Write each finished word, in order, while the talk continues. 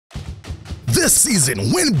This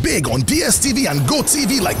season, win big on DStv and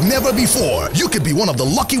GoTV like never before. You could be one of the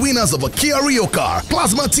lucky winners of a Kia Rio car,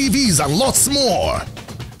 plasma TVs, and lots more.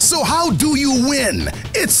 So how do you win?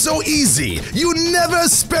 It's so easy. You never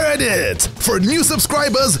spared it. For new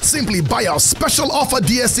subscribers, simply buy our special offer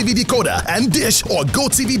DStv decoder and dish or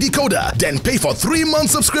GoTV decoder. Then pay for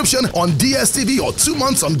 3-month subscription on DStv or 2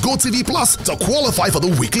 months on GoTV Plus to qualify for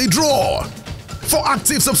the weekly draw. For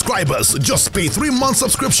active subscribers, just pay 3-month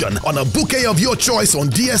subscription on a bouquet of your choice on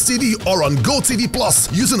DStv or on GoTV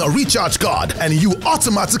Plus using a recharge card, and you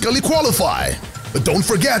automatically qualify. But don't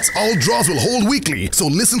forget, all draws will hold weekly, so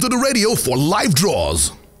listen to the radio for live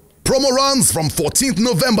draws. Promo runs from 14th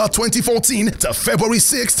November 2014 to February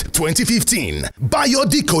 6th, 2015. Buy your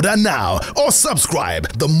decoder now or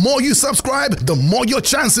subscribe. The more you subscribe, the more your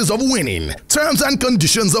chances of winning. Terms and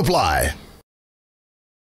conditions apply.